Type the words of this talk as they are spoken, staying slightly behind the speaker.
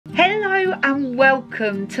Hello and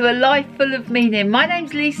welcome to A Life Full of Meaning. My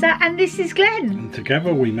name's Lisa and this is Glenn. And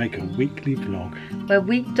together we make a weekly vlog where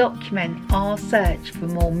we document our search for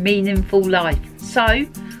more meaningful life. So,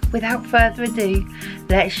 without further ado,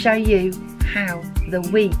 let's show you how the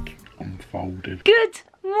week unfolded. Good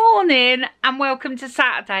morning and welcome to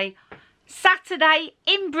Saturday. Saturday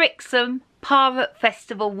in Brixham Pirate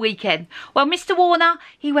Festival weekend. Well, Mr. Warner,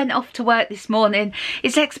 he went off to work this morning.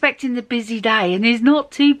 He's expecting a busy day and he's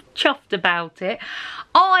not too chuffed about it.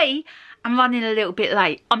 I'm running a little bit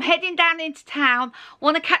late. I'm heading down into town,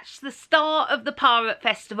 want to catch the start of the Pirate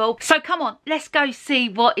Festival. So come on, let's go see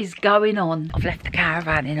what is going on. I've left the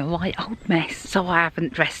caravan in a right old mess, so I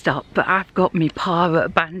haven't dressed up, but I've got my pirate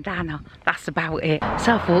bandana. That's about it.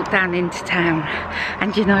 So I've walked down into town,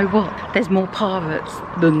 and you know what? There's more pirates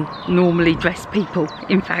than normally dressed people.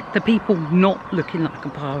 In fact, the people not looking like a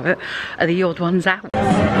pirate are the odd ones out.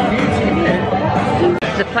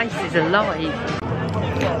 The place is alive.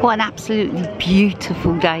 What an absolutely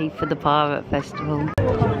beautiful day for the Pirate Festival.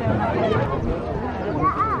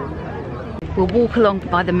 We'll walk along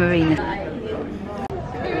by the marina.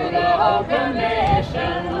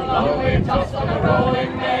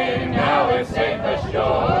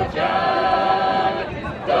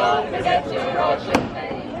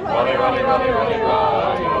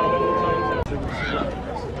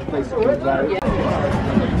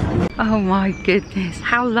 Oh my goodness,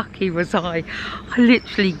 how lucky was I? I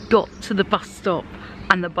literally got to the bus stop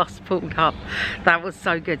and the bus pulled up. That was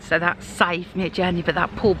so good. So that saved me a journey, but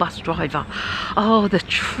that poor bus driver. Oh, the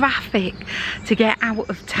traffic to get out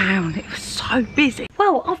of town. It was so busy.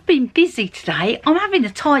 Well, I've been busy today. I'm having to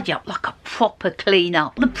tidy up like a proper clean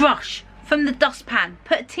up. The brush from the dustpan,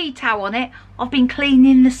 put a tea towel on it. I've been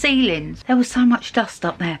cleaning the ceilings. There was so much dust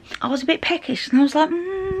up there. I was a bit peckish and I was like,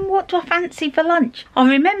 what do I fancy for lunch? I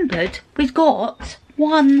remembered we've got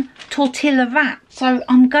one tortilla wrap, so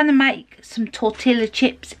I'm gonna make some tortilla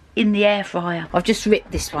chips in the air fryer. I've just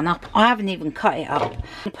ripped this one up. I haven't even cut it up.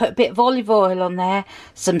 Put a bit of olive oil on there,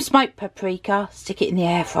 some smoked paprika, stick it in the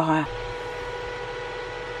air fryer.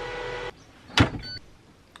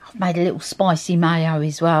 I've made a little spicy mayo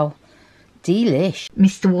as well. Delish.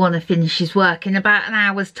 Mr. Warner finishes work in about an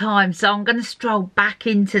hour's time, so I'm going to stroll back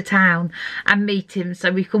into town and meet him so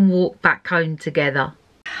we can walk back home together.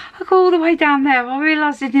 I got all the way down there. I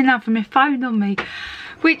realised I didn't have my phone on me,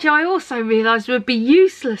 which I also realised would be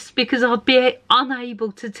useless because I'd be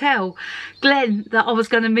unable to tell Glenn that I was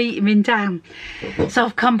going to meet him in town. So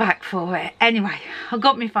I've come back for it. Anyway, I've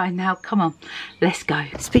got my phone now. Come on, let's go.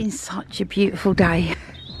 It's been such a beautiful day.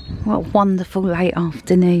 What a wonderful late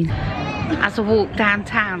afternoon. As I walk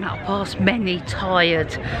downtown, I pass many tired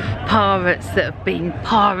pirates that have been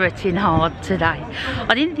pirating hard today.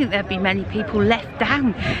 I didn't think there'd be many people left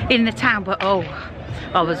down in the town, but oh,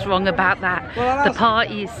 I was wrong about that. The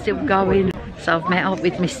party is still going. So I've met up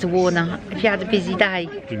with Mr. Warner. Have you had a busy day?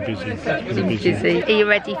 Been busy. Been busy. Are you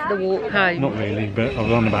ready for the walk home? Not really, but I've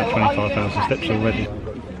run about 25,000 steps already.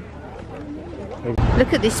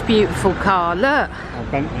 Look at this beautiful car, look. Oh,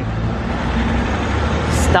 Bentley.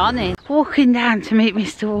 Stunning. Walking down to meet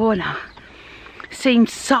Mr. Warner seemed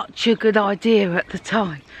such a good idea at the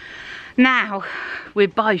time. Now we're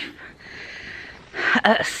both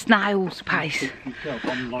at a snail's pace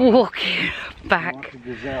walking back.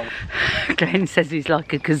 Glenn says he's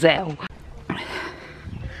like a gazelle.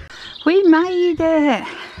 We made it.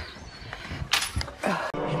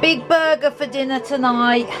 Big burger for dinner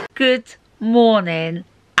tonight. Good morning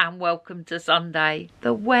and welcome to Sunday.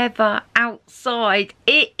 The weather outside,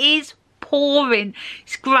 it is pouring.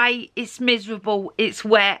 It's grey, it's miserable, it's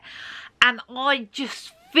wet, and I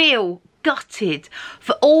just feel gutted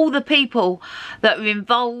for all the people that are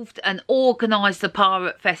involved and organised the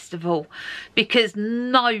Pirate Festival, because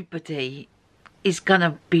nobody is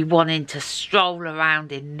gonna be wanting to stroll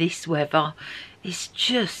around in this weather. It's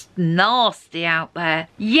just nasty out there.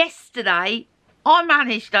 Yesterday I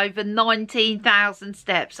managed over 19,000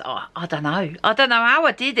 steps. I don't know. I don't know how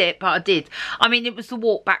I did it, but I did. I mean, it was the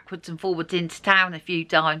walk backwards and forwards into town a few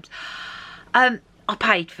times. I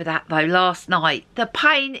paid for that though last night. The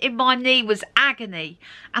pain in my knee was agony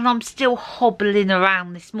and I'm still hobbling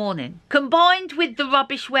around this morning. Combined with the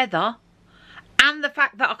rubbish weather and the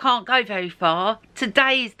fact that I can't go very far,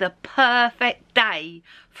 today is the perfect day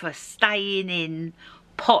for staying in,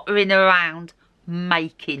 pottering around,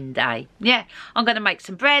 making day. Yeah, I'm going to make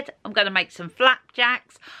some bread, I'm going to make some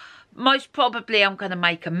flapjacks. Most probably I'm going to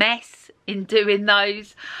make a mess in doing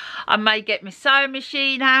those. I may get my sewing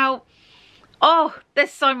machine out. Oh,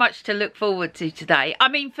 there's so much to look forward to today. I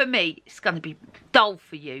mean, for me, it's going to be dull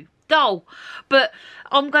for you. dull. But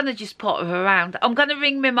I'm going to just potter her around. I'm going to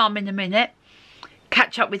ring my mum in a minute,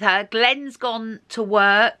 catch up with her. Glenn's gone to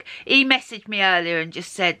work. He messaged me earlier and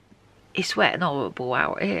just said, it's wet and horrible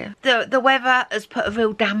out here. The weather has put a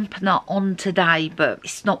real dampener on today, but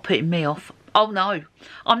it's not putting me off. Oh no,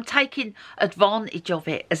 I'm taking advantage of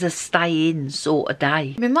it as a stay in sort of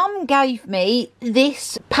day. My mum gave me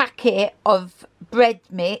this packet of bread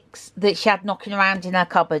mix that she had knocking around in her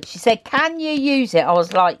cupboard. She said, can you use it? I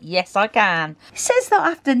was like, yes I can. It says that I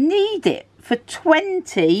have to knead it for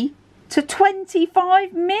 20 to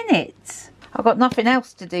 25 minutes. I've got nothing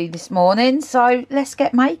else to do this morning, so let's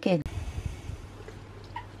get making.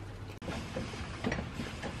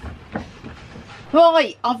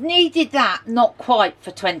 Right, I've kneaded that, not quite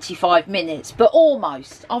for 25 minutes, but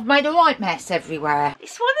almost. I've made a right mess everywhere.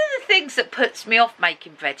 It's one of the things that puts me off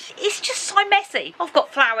making bread. It's just so messy. I've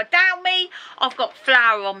got flour down me, I've got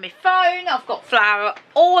flour on my phone, I've got flour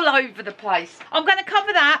all over the place. I'm going to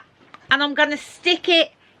cover that and I'm going to stick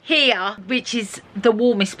it here, which is the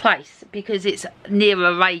warmest place because it's near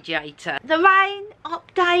a radiator. The rain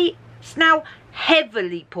update, it's now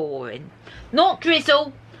heavily pouring. Not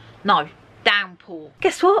drizzle, no. Downpour.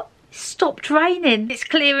 Guess what? It stopped raining. It's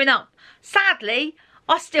clearing up. Sadly,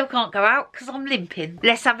 I still can't go out because I'm limping.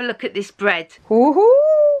 Let's have a look at this bread. Woohoo!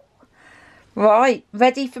 Right,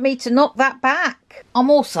 ready for me to knock that back. I'm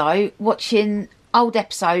also watching old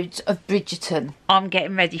episodes of Bridgerton. I'm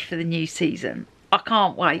getting ready for the new season. I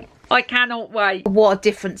can't wait. I cannot wait. What a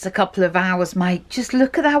difference a couple of hours make. Just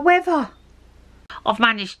look at that weather. I've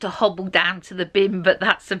managed to hobble down to the bin, but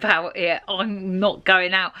that's about it. I'm not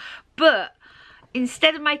going out. But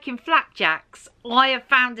instead of making flapjacks, I have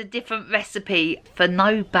found a different recipe for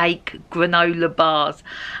no-bake granola bars.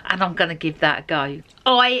 And I'm going to give that a go.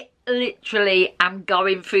 I literally am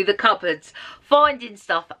going through the cupboards, finding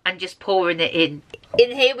stuff and just pouring it in.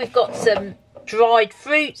 In here we've got some dried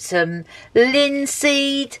fruit, some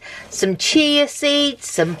linseed, some chia seeds,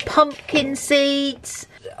 some pumpkin seeds,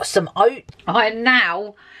 some oat. I am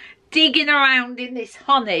now digging around in this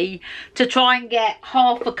honey to try and get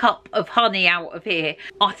half a cup of honey out of here.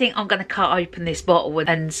 I think I'm going to cut open this bottle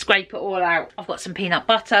and scrape it all out. I've got some peanut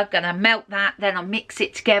butter, going to melt that, then I'll mix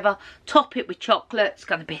it together, top it with chocolate. It's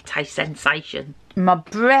going to be a taste sensation. My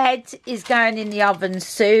bread is going in the oven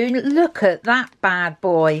soon. Look at that bad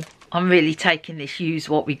boy. I'm really taking this use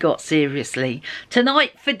what we got seriously.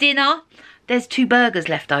 Tonight for dinner, there's 2 burgers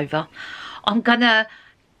left over. I'm going to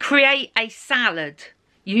create a salad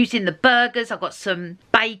using the burgers. I've got some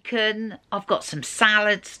bacon, I've got some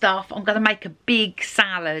salad stuff. I'm going to make a big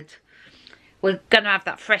salad. We're going to have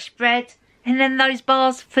that fresh bread and then those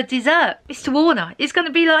bars for dessert. Mr. Warner is going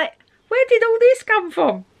to be like, where did all this come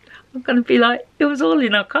from? I'm going to be like, it was all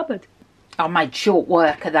in our cupboard. I made short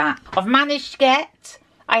work of that. I've managed to get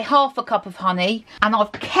a half a cup of honey and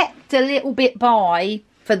I've kept a little bit by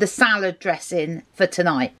for the salad dressing for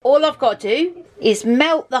tonight. All I've got to do is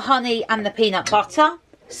melt the honey and the peanut butter,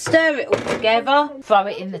 stir it all together, throw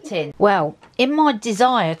it in the tin. Well, in my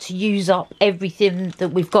desire to use up everything that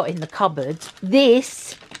we've got in the cupboard,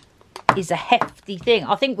 this is a hefty thing.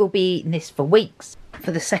 I think we'll be eating this for weeks.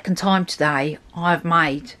 For the second time today, I've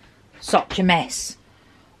made such a mess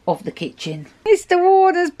of the kitchen. Mr.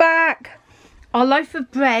 Warner's back. Our loaf of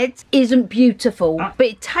bread isn't beautiful, but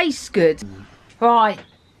it tastes good. Right,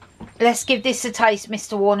 let's give this a taste,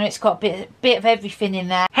 Mr. Warner. It's got a bit of everything in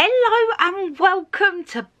there. Hello and welcome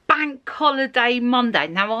to Bank Holiday Monday.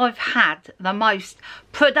 Now, I've had the most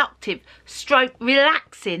productive stroke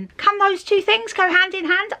relaxing. Can those two things go hand in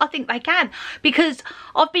hand? I think they can, because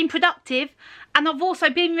I've been productive and I've also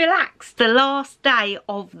been relaxed. The last day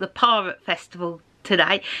of the Pirate Festival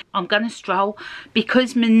today. I'm going to stroll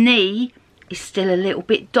because my knee is still a little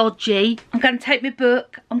bit dodgy. I'm going to take my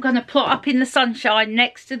book. I'm going to plot up in the sunshine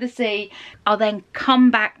next to the sea. I'll then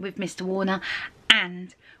come back with Mr. Warner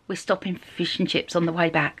and we're stopping for fish and chips on the way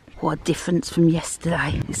back. What a difference from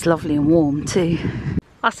yesterday. It's lovely and warm too.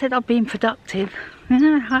 I said I've been productive.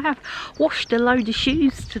 Yeah, I have washed a load of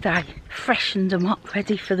shoes today. Freshened them up,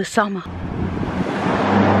 ready for the summer.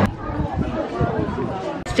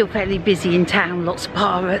 Still fairly busy in town, lots of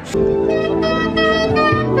pirates.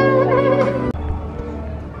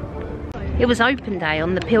 It was open day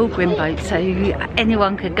on the pilgrim boat, so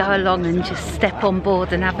anyone could go along and just step on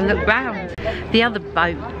board and have a look round. The other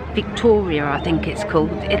boat, Victoria I think it's called,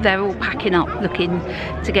 they're all packing up looking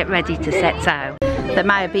to get ready to set sail. There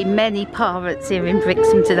may have been many pirates here in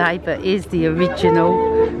Brixham today, but here's the original.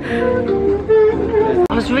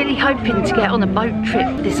 I was really hoping to get on a boat trip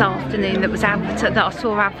this afternoon that I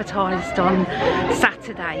saw advertised on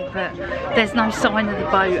Saturday, but there's no sign of the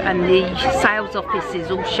boat and the sales office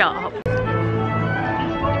is all shut up.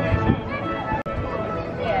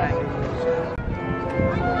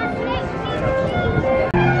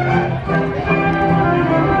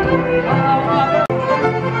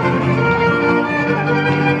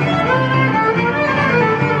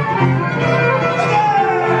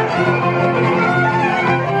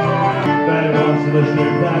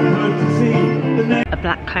 A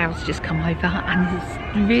black cloud's just come over and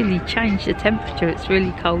it's really changed the temperature. It's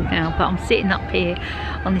really cold now, but I'm sitting up here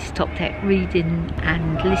on this top deck reading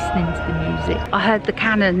and listening to the music. I heard the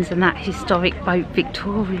cannons and that historic boat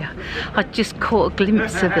Victoria. I just caught a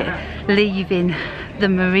glimpse of it leaving the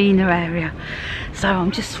marina area. So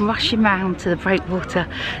I'm just rushing round to the breakwater,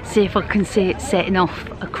 see if I can see it setting off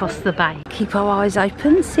across the bay. Keep our eyes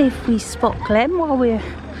open, see if we spot Glen while we're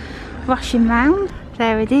rushing round.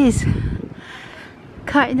 There it is,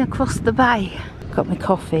 cutting across the bay. Got my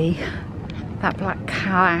coffee. That black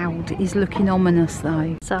cloud is looking ominous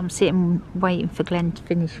though. So I'm sitting waiting for Glenn to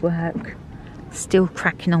finish work, still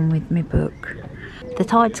cracking on with my book. The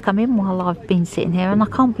tide's come in while I've been sitting here and I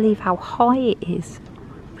can't believe how high it is.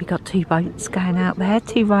 We got 2 boats going out there,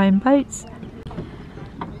 2 rowing boats,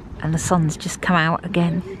 and the sun's just come out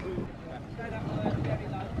again.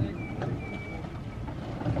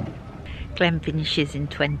 Glen finishes in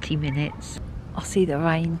 20 minutes. I see the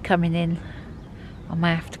rain coming in. I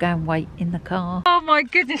may have to go and wait in the car. Oh my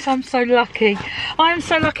goodness, I'm so lucky. I'm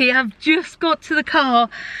so lucky. I've just got to the car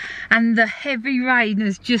and the heavy rain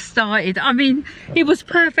has just started. I mean, it was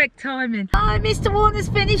perfect timing. Oh, Mr. Warner's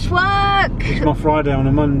finished work. It's my Friday on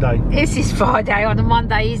a Monday. This is Friday on a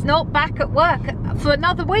Monday. He's not back at work for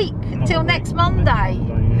another week, until next Monday.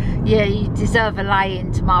 Yeah, you deserve a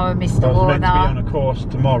lay-in tomorrow, Mr. I was Warner. meant to be on a course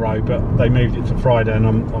tomorrow, but they moved it to Friday and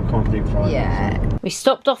I can't do Friday. Yeah. So. We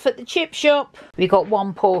stopped off at the chip shop. We got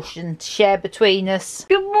 1 portion to share between us.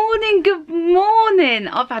 Good morning, good morning.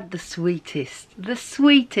 I've had the sweetest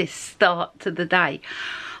start to the day.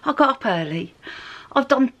 I got up early. I've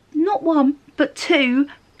done not 1, but 2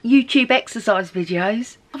 YouTube exercise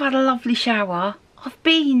videos. I've had a lovely shower. I've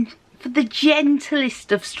been for the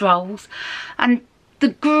gentlest of strolls and the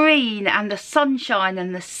green and the sunshine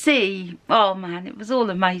and the sea. Oh man, it was all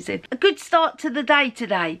amazing. A good start to the day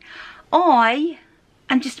today. I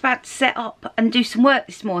am just about to set up and do some work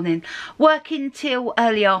this morning. Working till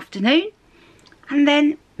early afternoon. And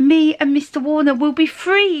then me and Mr. Warner will be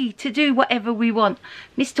free to do whatever we want.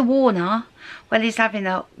 Mr. Warner, well, he's having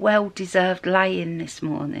a well-deserved lay-in this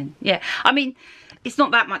morning. Yeah, I mean, it's not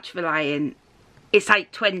that much of a lay-in. It's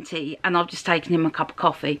 8:20 and I've just taken him a cup of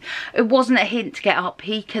coffee. It wasn't a hint to get up.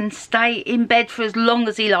 He can stay in bed for as long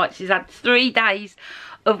as he likes. He's had 3 days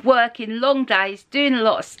of working, long days, doing a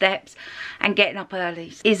lot of steps and getting up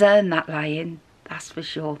early. He's earned that lay-in, that's for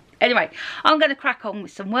sure. Anyway, I'm going to crack on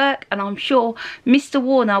with some work and I'm sure Mr.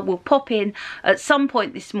 Warner will pop in at some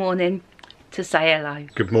point this morning to say hello.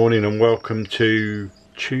 Good morning and welcome to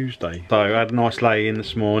Tuesday. So I had a nice lay-in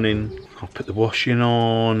this morning. I've put the washing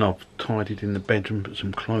on, I've tidied in the bedroom, put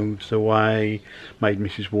some clothes away, made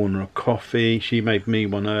Mrs. Warner a coffee. She made me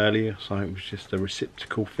one earlier, so it was just a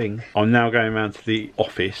reciprocal thing. I'm now going around to the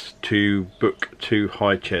office to book 2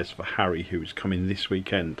 high chairs for Harry, who is coming this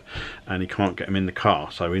weekend, and he can't get them in the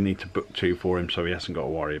car, so we need to book 2 for him so he hasn't got to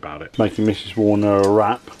worry about it. Making Mrs. Warner a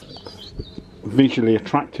wrap. Visually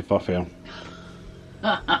attractive, I feel.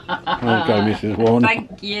 There you go, Mrs. Warner.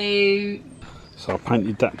 Thank you. So I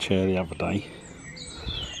painted that chair the other day.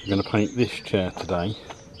 I'm going to paint this chair today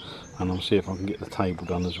and I'll see if I can get the table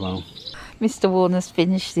done as well. Mr. Warner's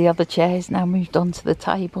finished the other chairs, now moved on to the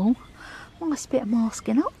table. Nice bit of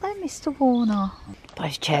masking up there, Mr. Warner.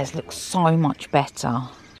 Those chairs look so much better.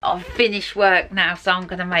 I've finished work now, so I'm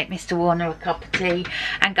going to make Mr. Warner a cup of tea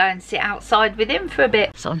and go and sit outside with him for a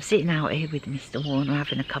bit. So I'm sitting out here with Mr. Warner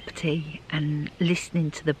having a cup of tea and listening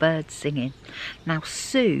to the birds singing. Now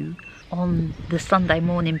Sue, on the Sunday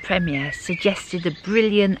morning premiere, suggested a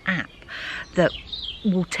brilliant app that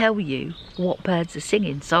will tell you what birds are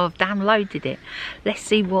singing. So I've downloaded it. Let's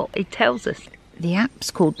see what it tells us. The app's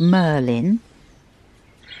called Merlin.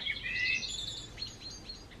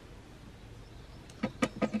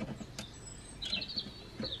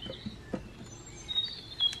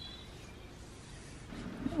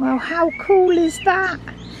 Well, how cool is that?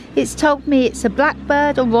 It's told me it's a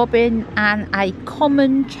blackbird, a robin and a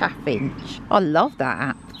common chaffinch. I love that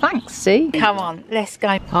app. Thanks, Sue. Come on, let's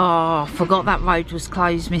go. Oh, I forgot that road was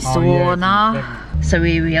closed, Mr. Warner. So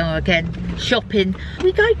here we are again, shopping.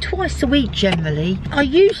 We go twice a week generally. I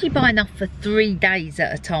usually buy enough for 3 days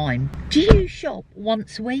at a time. Do you shop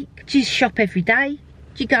once a week? Do you shop every day?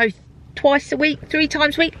 Do you go twice a week, 3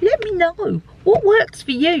 times a week? Let me know. What works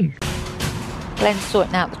for you? Glenn's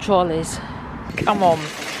sorting out the trolleys. Come on,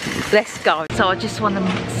 let's go. So I just want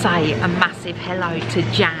to say a massive hello to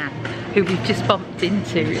Jan, who we've just bumped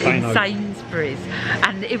into in Sainsbury's.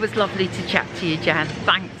 And it was lovely to chat to you, Jan.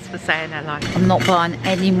 Thanks for saying hello. I'm not buying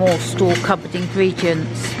any more store cupboard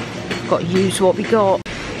ingredients. Got to use what we got.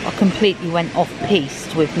 I completely went off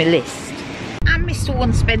piste with my list. And Mr.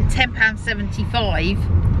 One spent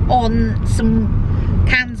 £10.75 on some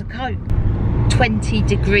cans of Coke. 20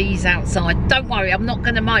 degrees outside. Don't worry, I'm not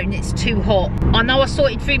going to moan, it's too hot. I know I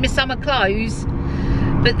sorted through my summer clothes,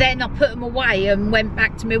 but then I put them away and went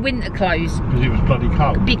back to my winter clothes. Because it was bloody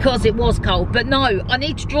cold. Because it was cold. But no, I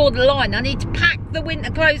need to draw the line. I need to pack the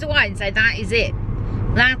winter clothes away and say that is it.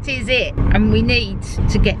 That is it. And we need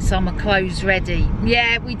to get summer clothes ready.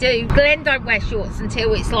 Yeah, we do. Glenn don't wear shorts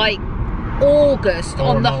until it's like August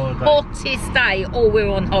on the hottest day, or we're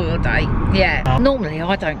on holiday. Yeah. Normally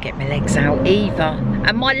I don't get my legs out either.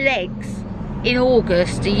 And my legs in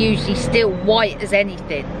August are usually still white as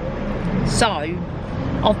anything. So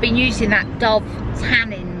I've been using that Dove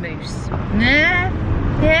tanning mousse. Yeah.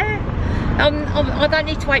 I don't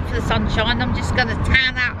need to wait for the sunshine. I'm just going to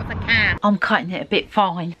tan out of a can. I'm cutting it a bit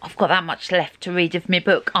fine. I've got that much left to read of my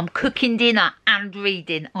book. I'm cooking dinner and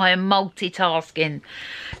reading. I am multitasking.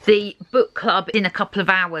 The book club in a couple of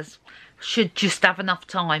hours. Should just have enough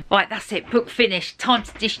time. Right, that's it. Book finished. Time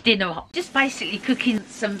to dish dinner up. Just basically cooking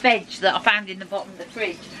some veg that I found in the bottom of the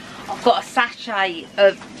fridge. I've got a sachet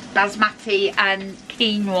of basmati and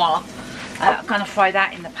quinoa. I'm going to fry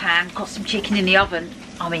that in the pan. Got some chicken in the oven.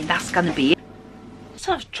 I mean, that's going to be it.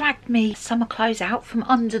 So I've dragged me summer clothes out from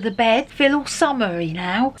under the bed. Feel all summery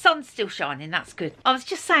now. Sun's still shining, that's good. I was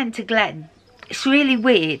just saying to Glenn, it's really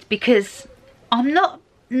weird because I'm not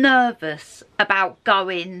nervous about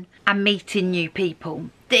going and meeting new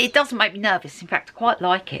people. It doesn't make me nervous, in fact I quite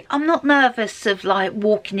like it. I'm not nervous of like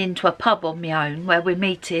walking into a pub on my own where we're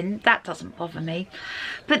meeting, that doesn't bother me.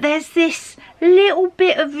 But there's this little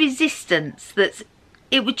bit of resistance that's,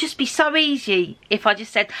 it would just be so easy if I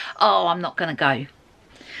just said, oh, I'm not going to go.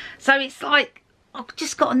 So it's like, I've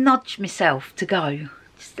just got to nudge myself to go.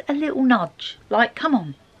 Just a little nudge. Like, come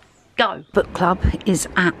on, go. Book club is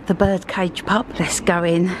at the Birdcage pub. Let's go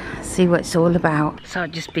in, see what it's all about. So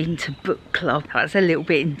I've just been to book club. That's a little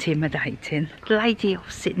bit intimidating. The lady I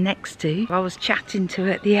was sitting next to, I was chatting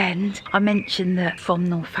to at the end. I mentioned that from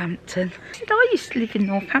Northampton. I said, I used to live in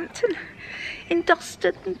Northampton, in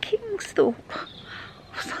Dustin and Kingsthorpe.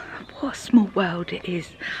 What a small world it is.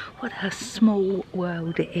 What a small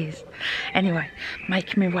world it is. Anyway,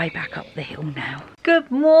 making my way back up the hill now.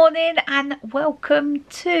 Good morning and welcome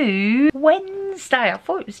to Wednesday. I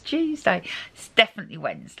thought it was Tuesday. It's definitely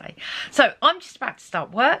Wednesday. So I'm just about to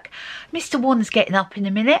start work. Mr. Warner's getting up in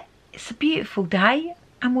a minute. It's a beautiful day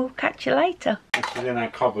and we'll catch you later. This is in our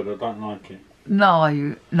cupboard, I don't like it.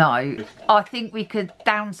 No. I think we could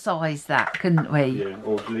downsize that, couldn't we? Yeah,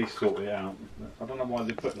 or at least sort it out. I don't know why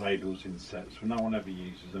they put ladles in sets, but no one ever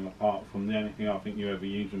uses them apart from the only thing I think you ever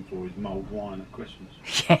use them for is mulled wine at Christmas.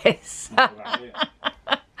 Yes. That's about it.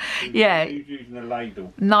 Yeah. Who's using a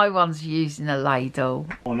ladle? No one's using a ladle.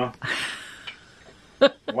 Honor.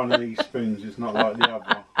 One of these spoons is not like the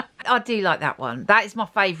other. I do like that one. That is my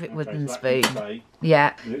favourite wooden spoon.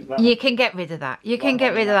 Yeah. You You can get rid of that. You can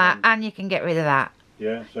get rid of that and you can get rid of that.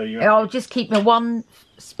 Yeah, so you I'll just keep my one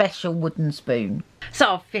special wooden spoon.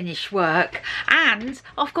 So I've finished work and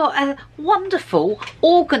I've got a wonderful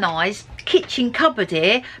organised kitchen cupboard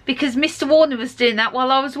here because Mr. Warner was doing that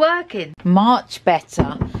while I was working. Much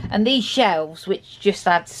better. And these shelves, which just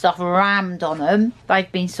had stuff rammed on them,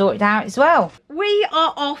 they've been sorted out as well. We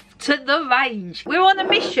are off to the range. We're on a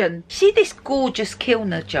mission. See this gorgeous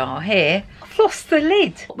Kilner jar here? I've lost the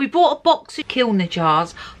lid. We bought a box of Kilner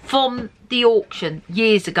jars from the auction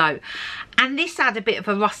years ago. And this had a bit of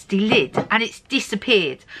a rusty lid and it's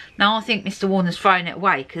disappeared. Now I think Mr. Warner's thrown it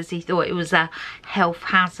away because he thought it was a health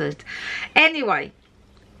hazard. Anyway,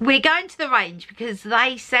 we're going to the range because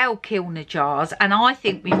they sell Kilner jars and I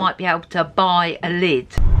think we might be able to buy a lid.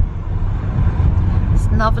 It's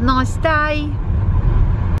another nice day.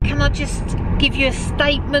 Can I just give you a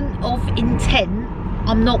statement of intent?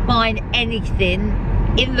 I'm not buying anything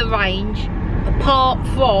in the range apart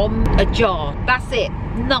from a jar. That's it.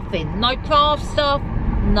 Nothing. No craft stuff.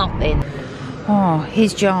 Nothing. Oh,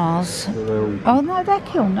 his jars. Oh no, they're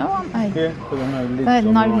Kilner, aren't they? Yeah, but there are no lids. There's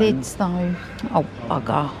no lids though. Oh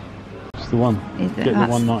bugger. It's the one. Is it? Get the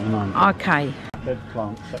 $1.99. Okay. Dead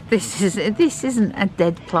plant section. This isn't a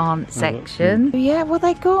dead plant section. Yeah, well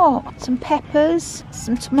they got some peppers,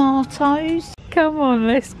 some tomatoes. Come on,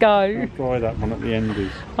 let's go. How dry that one at the end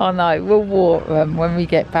is. Oh no, we'll water them when we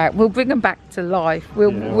get back. We'll bring them back to life.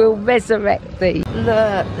 We'll resurrect these.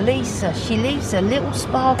 Look, Lisa, she leaves a little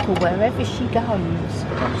sparkle wherever she goes.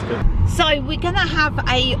 That's good. So we're gonna have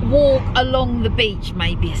a walk along the beach,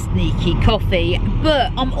 maybe a sneaky coffee,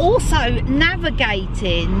 but I'm also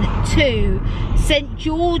navigating to St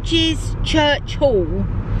George's Church Hall.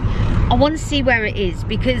 I want to see where it is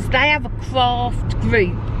because they have a craft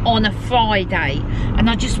group on a Friday and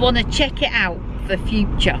I just want to check it out for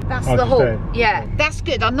future. That's the hall. Yeah, that's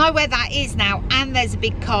good. I know where that is now, and there's a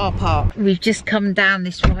big car park. We've just come down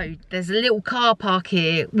this road. There's a little car park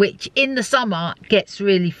here which in the summer gets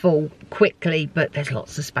really full quickly, but there's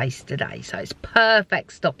lots of space today, so it's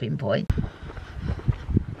perfect stopping point.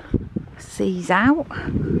 Seas out.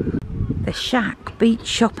 The Shack Beach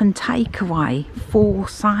Shop and Takeaway for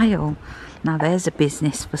sale. Now there's a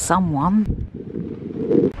business for someone.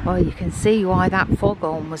 Well, you can see why that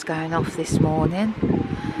foghorn was going off this morning.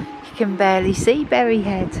 You can barely see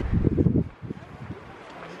Berryhead.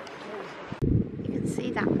 You can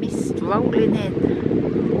see that mist rolling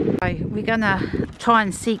in. So we're gonna try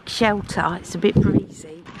and seek shelter. It's a bit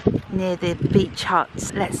breezy near the beach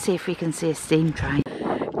huts. Let's see if we can see a steam train.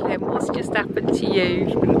 Ken, what's just happened to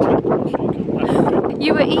you?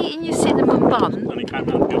 You were eating your cinnamon bun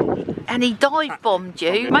and he dive bombed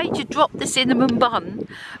you, made you drop the cinnamon bun,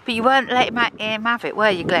 but you weren't letting him have it, were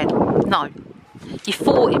you, Glenn? No. You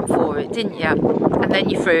fought him for it, didn't you? And then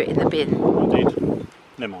you threw it in the bin. I did.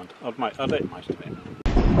 Never mind. I've ate most of it.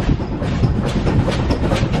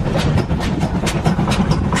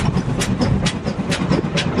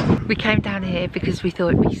 We came down here because we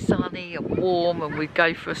thought it'd be sunny and warm and we'd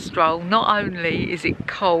go for a stroll. Not only is it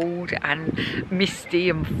cold and misty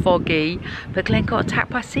and foggy, but Glenn got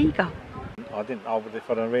attacked by a seagull. I didn't, if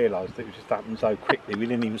I'd have realised it just happened so quickly, we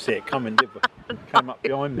didn't even see it coming, did we? It came up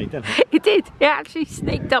behind me, didn't it? It did. It actually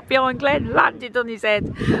sneaked up behind Glenn, landed on his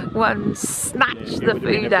head, and snatched the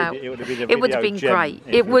food out. It would have been great.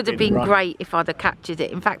 It would have been great if I'd have captured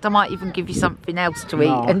it. In fact, I might even give you something else to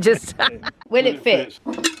eat and just... Will it fit?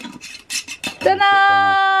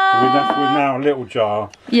 Ta-da! We're now a little jar.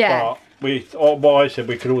 Yeah. But what I said,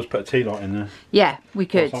 we could always put a tea light in there. Yeah, we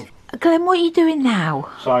could. Glenn, what are you doing now?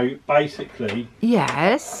 So basically,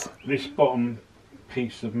 yes, this bottom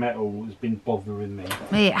piece of metal has been bothering me.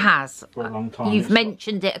 It has. For a long time. You've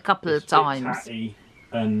mentioned it a couple of times. Tatty,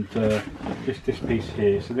 and just this piece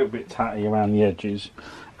here, it's a little bit tatty around the edges.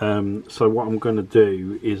 So what I'm going to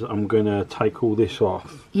do is I'm going to take all this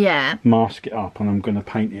off. Yeah. Mask it up, and I'm going to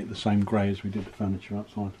paint it the same grey as we did the furniture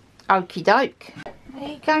outside. Okie doke. Are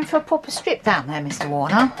you going for a proper strip down there, Mr.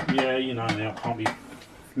 Warner? Yeah, you know me, I can't be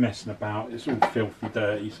messing about. It's all filthy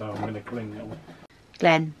dirty, so I'm going to clean it all.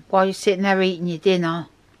 Glenn, while you're sitting there eating your dinner,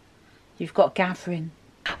 you've got gathering.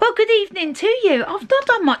 Well, good evening to you. I've not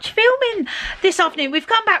done much filming this afternoon. We've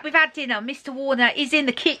come back, we've had dinner. Mr. Warner is in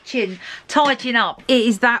the kitchen tidying up. It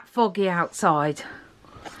is that foggy outside.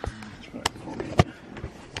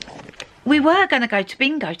 We were going to go to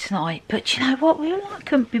bingo tonight, but you know what? We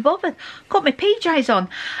couldn't be bothered. Got my PJs on.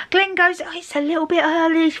 Glenn goes, oh, it's a little bit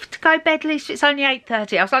early to go bed, Lisa. It's only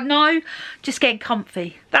 8:30. I was like, no, just getting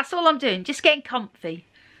comfy. That's all I'm doing, just getting comfy.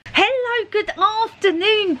 Hello, good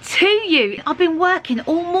afternoon to you. I've been working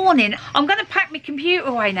all morning. I'm going to pack my computer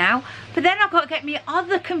away now, but then I've got to get my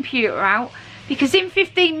other computer out because in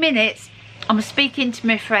 15 minutes, I'm speaking to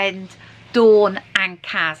my friend Dawn and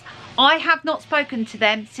Kaz. I have not spoken to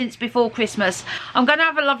them since before Christmas. I'm going to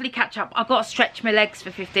have a lovely catch up. I've got to stretch my legs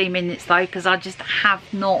for 15 minutes though because I just have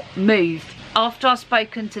not moved. After I've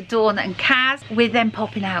spoken to Dawn and Kaz, we're then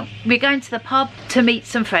popping out. We're going to the pub to meet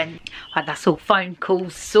some friends. Right, that's all phone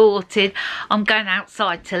calls sorted. I'm going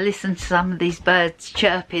outside to listen to some of these birds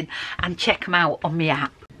chirping and check them out on my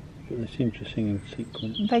app. They seem to sing in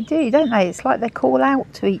sequence. They do, don't they? It's like they call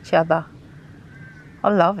out to each other. I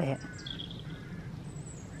love it.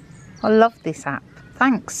 I love this app.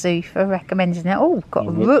 Thanks, Sue, for recommending it. Oh, got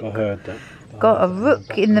a rook. I heard that. Got a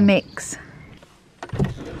rook in the mix.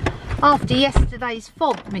 After yesterday's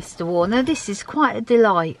fog, Mr. Warner, this is quite a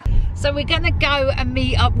delight. So we're going to go and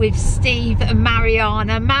meet up with Steve and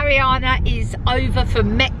Mariana. Mariana is over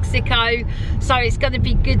from Mexico, so it's going to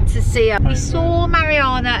be good to see her. We saw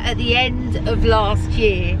Mariana at the end of last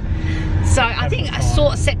year. So I think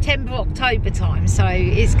sort of September, October time. So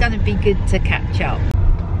it's going to be good to catch up.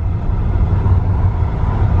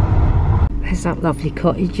 There's that lovely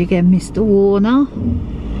cottage again, Mr. Warner.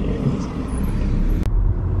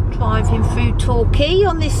 driving through Torquay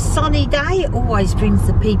on this sunny day. It always brings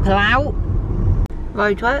the people out.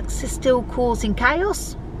 Roadworks are still causing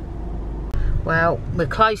chaos. Well, we're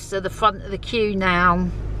close to the front of the queue now.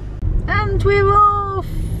 And we're off.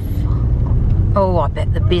 Oh, I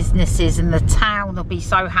bet the businesses in the town will be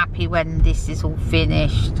so happy when this is all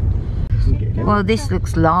finished. Well, this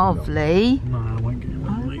looks lovely. No, I won't get it.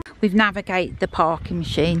 We've navigated the parking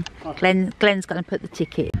machine. Glenn's going to put the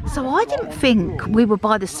ticket. So I didn't think we were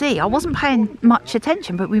by the sea. I wasn't paying much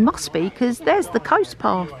attention, but we must be because there's the coast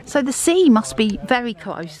path. So the sea must be very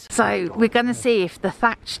close. So we're going to see if the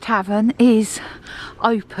Thatch Tavern is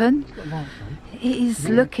open. It is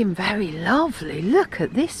looking very lovely. Look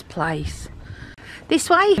at this place. This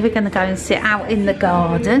way. We're going to go and sit out in the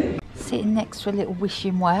garden. Sitting next to a little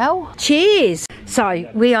wishing well. Cheers! So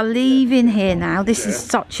we are leaving here now. This is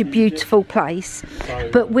such a beautiful place,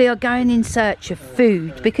 but we are going in search of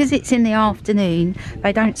food because it's in the afternoon.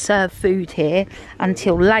 They don't serve food here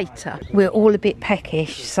until later. We're all a bit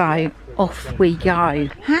peckish, so off we go.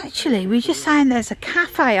 Actually, we're just saying there's a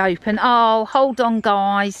cafe open. Oh, hold on,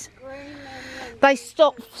 guys. They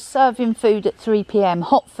stopped serving food at 3 p.m,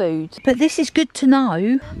 hot food. But this is good to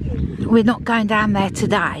know. We're not going down there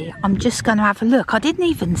today. I'm just going to have a look. I didn't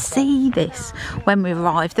even see this when we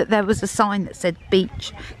arrived, that there was a sign that said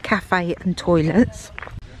beach, cafe and toilets.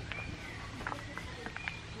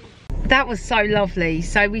 That was so lovely.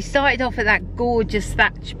 So we started off at that gorgeous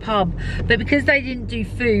Thatch pub, but because they didn't do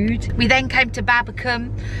food, we then came to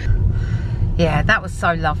Babbacombe. Yeah, that was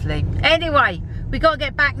so lovely. Anyway, we got to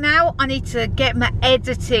get back now. I need to get my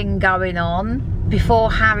editing going on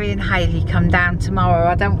before Harry and Hayley come down tomorrow.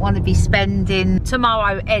 I don't want to be spending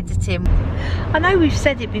tomorrow editing. I know we've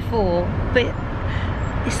said it before, but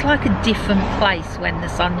it's like a different place when the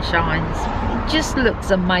sun shines. It just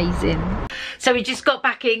looks amazing. So we just got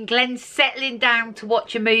back in. Glenn's settling down to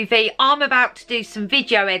watch a movie. I'm about to do some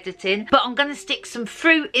video editing, but I'm going to stick some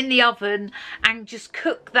fruit in the oven and just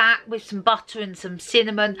cook that with some butter and some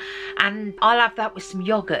cinnamon, and I'll have that with some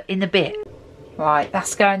yogurt in a bit. Right,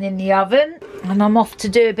 that's going in the oven and I'm off to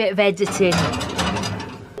do a bit of editing.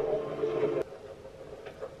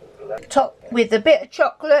 Top with a bit of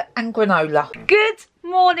chocolate and granola. Good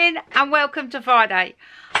morning and welcome to Friday.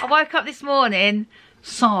 I woke up this morning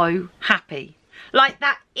so happy, like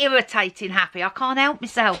that irritating happy. I can't help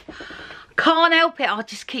myself, can't help it. I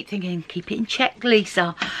just keep thinking, keep it in check,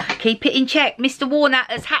 Lisa, keep it in check. Mr. Warner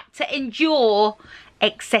has had to endure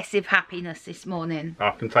excessive happiness this morning. I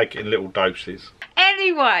can take it in little doses.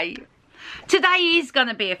 Anyway, today is going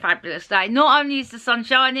to be a fabulous day. Not only is the sun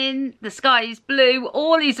shining, the sky is blue,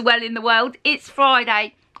 all is well in the world. It's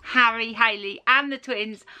Friday. Harry, Hayley and the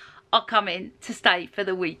twins are coming to stay for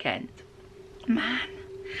the weekend. Man,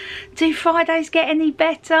 do Fridays get any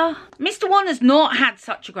better? Mr. Warner's not had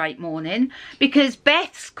such a great morning because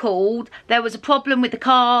Beth's called. There was a problem with the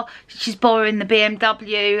car. She's borrowing the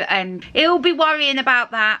BMW and he'll be worrying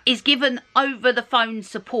about that. He's given over the phone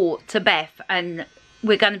support to Beth and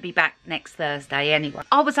we're going to be back next Thursday anyway.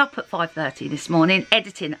 I was up at 5:30 this morning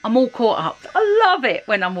editing. I'm all caught up. I love it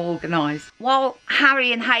when I'm organised. While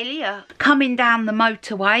Harry and Hayley are coming down the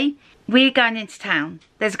motorway, we're going into town.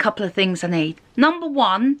 There's a couple of things I need. Number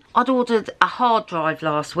one, I'd ordered a hard drive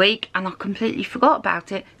last week and I completely forgot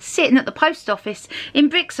about it. Sitting at the post office in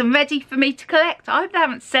Brixham ready for me to collect. I hope they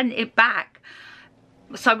haven't sent it back.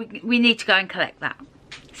 So we need to go and collect that.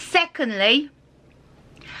 Secondly,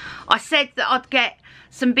 I said that I'd get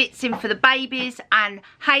some bits in for the babies and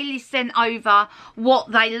Hayley sent over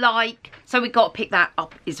what they like. So we've got to pick that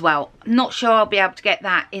up as well. Not sure I'll be able to get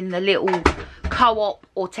that in the little Co-op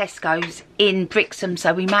or Tesco's in Brixham,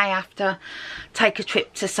 so we may have to take a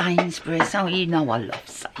trip to Sainsbury's. Oh, you know I love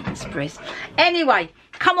Sainsbury's. Anyway,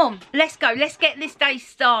 come on, let's go. Let's get this day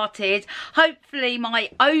started. Hopefully my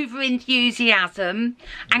over-enthusiasm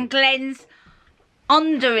and Glenn's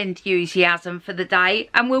under-enthusiasm for the day,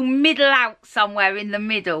 and we'll middle out somewhere in the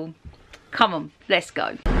middle. Come on, let's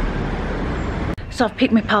go. So I've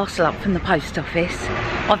picked my parcel up from the post office.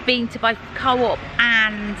 I've been to both Co-op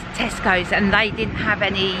and Tesco's and they didn't have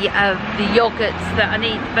any of the yogurts that I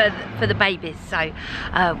need for the babies. So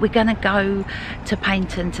we're gonna go to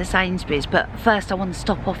Paynton to Sainsbury's, but first I want to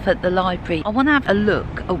stop off at the library. I want to have a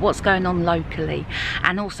look at what's going on locally,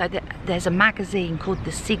 and also there's a magazine called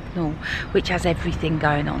The Signal which has everything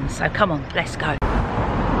going on. So come on, let's go.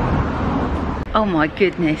 Oh my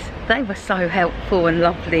goodness, they were so helpful and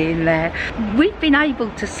lovely in there. We've been able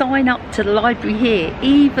to sign up to the library here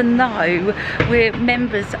even though we're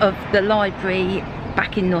members of the library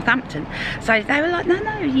back in Northampton. So they were like,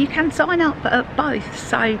 no, you can sign up at both.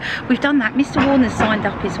 So we've done that. Mr. Warner's signed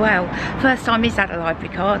up as well. First time he's had a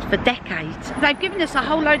library card for decades. They've given us a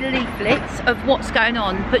whole load of leaflets of what's going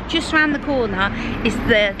on, but just round the corner is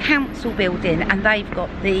the council building and they've got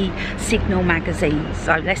the Signal magazine.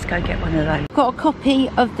 So let's go get one of those. Got a copy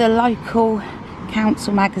of the local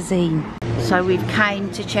council magazine. So we've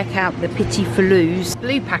came to check out the Petit Faloos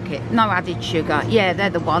blue packet, no added sugar. Yeah, they're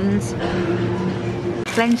the ones.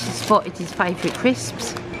 Glenn's just spotted his favourite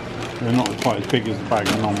crisps. They're not quite as big as the bag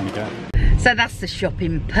I normally get. So that's the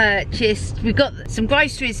shopping purchase. We've got some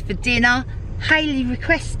groceries for dinner. Hayley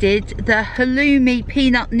requested the halloumi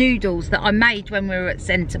peanut noodles that I made when we were at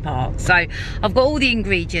Centre Park. So I've got all the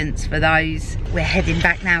ingredients for those. We're heading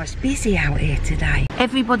back now. It's busy out here today.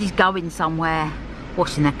 Everybody's going somewhere.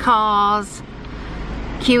 Washing their cars,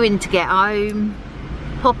 queuing to get home,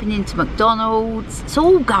 popping into McDonald's. It's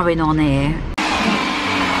all going on here.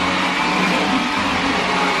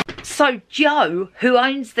 So Joe, who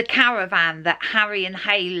owns the caravan that Harry and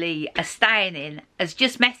Hayley are staying in, has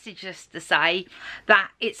just messaged us to say that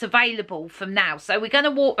it's available from now. So we're going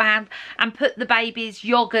to walk round and put the baby's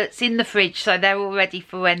yogurts in the fridge so they're all ready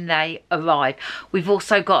for when they arrive. We've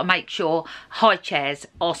also got to make sure high chairs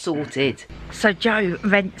are sorted. So Joe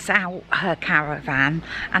rents out her caravan,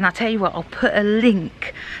 and I'll tell you what, I'll put a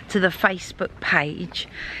link to the Facebook page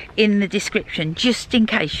in the description just in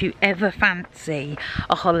case you ever fancy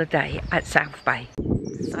a holiday at South Bay.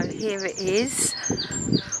 So here it is.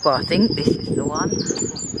 Well, I think this is the one.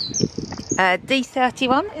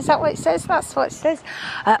 D31, is that what it says? That's what it says.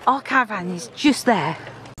 Our caravan is just there.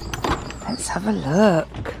 Let's have a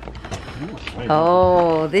look.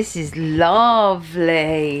 Oh, this is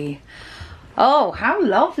lovely. Oh, how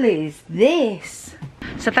lovely is this?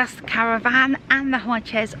 So that's the caravan and the high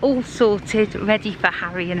chairs all sorted, ready for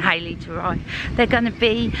Harry and Hayley to arrive. They're going to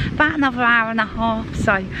be about another hour and a half,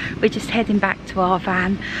 so we're just heading back to our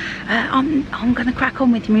van. I'm going to crack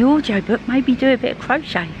on with my audiobook, maybe do a bit of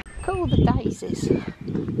crochet. Look at all the daisies.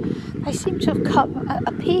 They seem to have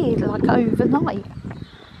appeared like overnight.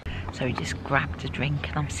 So we just grabbed a drink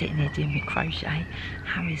and I'm sitting here doing my crochet.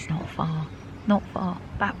 Harry's not far. Not far,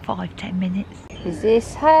 about 5-10 minutes. Is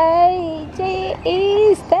this Heidi? It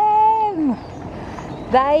is them!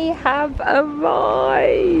 They have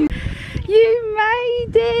arrived! You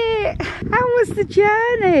made it! How was the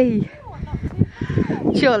journey?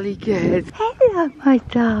 Jolly good. Hello, my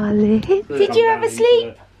darling. Did you have a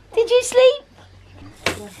sleep? Did you sleep?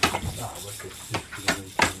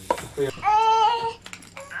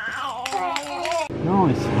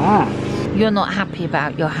 Nice hat. You're not happy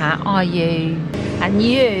about your hat, are you? And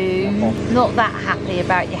you, not that happy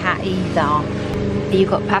about your hat either. Have you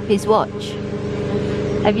got Pappy's watch?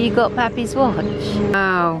 Have you got Pappy's watch?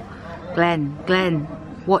 Oh, Glenn,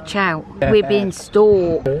 watch out. We're being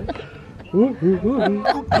stalked. What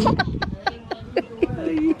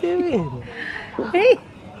are you doing?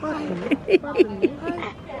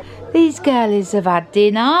 These girlies have had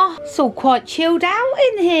dinner. It's all quite chilled out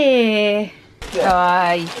in here.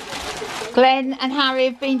 Aye. Glenn and Harry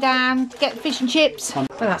have been down to get the fish and chips. Well,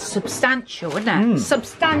 that's substantial, isn't it?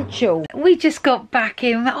 Substantial. We just got back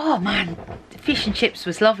in. Oh man, the fish and chips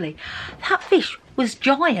was lovely. That fish was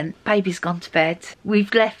giant. Baby's gone to bed.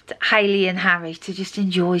 We've left Hayley and Harry to just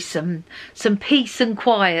enjoy some peace and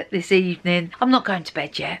quiet this evening. I'm not going to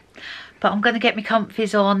bed yet, but I'm going to get my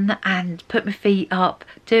comfies on and put my feet up,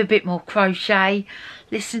 do a bit more crochet,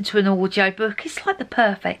 listen to an audiobook. It's like the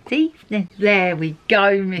perfect evening. There we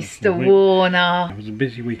go, Mr. Warner. It was a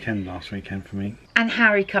busy weekend last weekend for me. And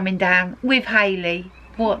Harry coming down with Hayley.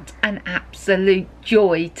 What an absolute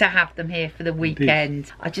joy to have them here for the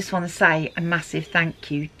weekend. I just want to say a massive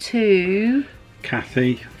thank you to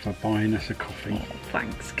Kathy for buying us a coffee. Oh,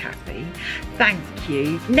 thanks, Kathy. Thank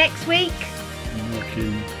you. Next week, I'm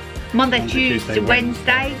working Monday, Tuesday,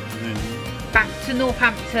 Wednesday. Back to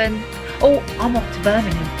Northampton. Oh, I'm off to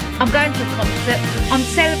Birmingham. I'm going to a concert. I'm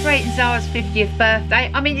celebrating Zara's 50th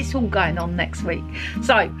birthday. I mean, it's all going on next week.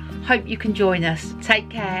 So, hope you can join us. Take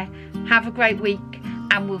care. Have a great week.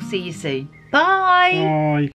 And we'll see you soon. Bye. Bye.